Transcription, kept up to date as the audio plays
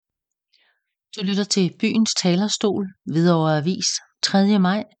Du lytter til Byens Talerstol, Hvidovre Avis, 3.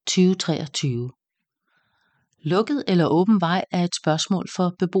 maj 2023. Lukket eller åben vej er et spørgsmål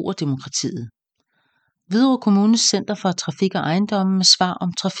for beboerdemokratiet. Hvidovre Kommunes Center for Trafik og Ejendomme med svar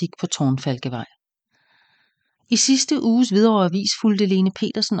om trafik på Tårnfalkevej. I sidste uges Hvidovre Avis fulgte Lene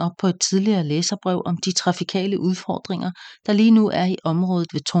Petersen op på et tidligere læserbrev om de trafikale udfordringer, der lige nu er i området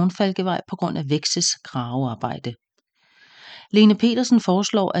ved Tårnfalkevej på grund af Vækstes gravearbejde. Lene Petersen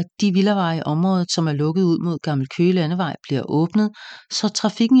foreslår, at de villaveje i området, som er lukket ud mod Gammel Køge Landevej, bliver åbnet, så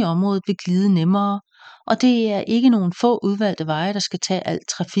trafikken i området vil glide nemmere, og det er ikke nogen få udvalgte veje, der skal tage al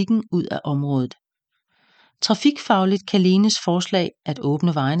trafikken ud af området. Trafikfagligt kan Lenes forslag at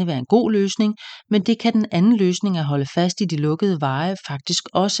åbne vejene være en god løsning, men det kan den anden løsning at holde fast i de lukkede veje faktisk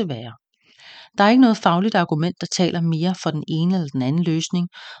også være. Der er ikke noget fagligt argument, der taler mere for den ene eller den anden løsning,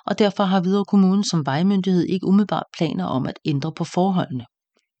 og derfor har Hvidovre Kommune som vejmyndighed ikke umiddelbart planer om at ændre på forholdene.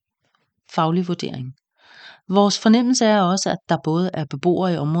 Faglig vurdering. Vores fornemmelse er også, at der både er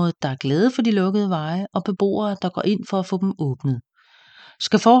beboere i området, der er glade for de lukkede veje, og beboere, der går ind for at få dem åbnet.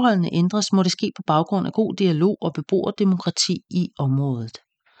 Skal forholdene ændres, må det ske på baggrund af god dialog og beboerdemokrati i området.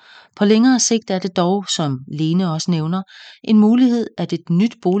 På længere sigt er det dog, som Lene også nævner, en mulighed, at et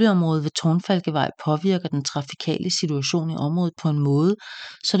nyt boligområde ved Tårnfalkevej påvirker den trafikale situation i området på en måde,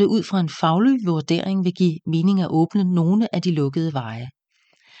 så det ud fra en faglig vurdering vil give mening at åbne nogle af de lukkede veje.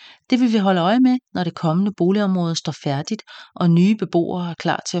 Det vil vi holde øje med, når det kommende boligområde står færdigt, og nye beboere er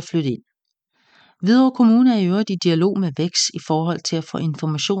klar til at flytte ind. Hvidovre Kommune er i øvrigt i dialog med Væks i forhold til at få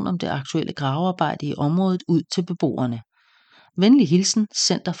information om det aktuelle gravearbejde i området ud til beboerne. Venlig hilsen,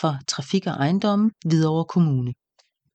 Center for Trafik og Ejendomme, Hvidovre Kommune.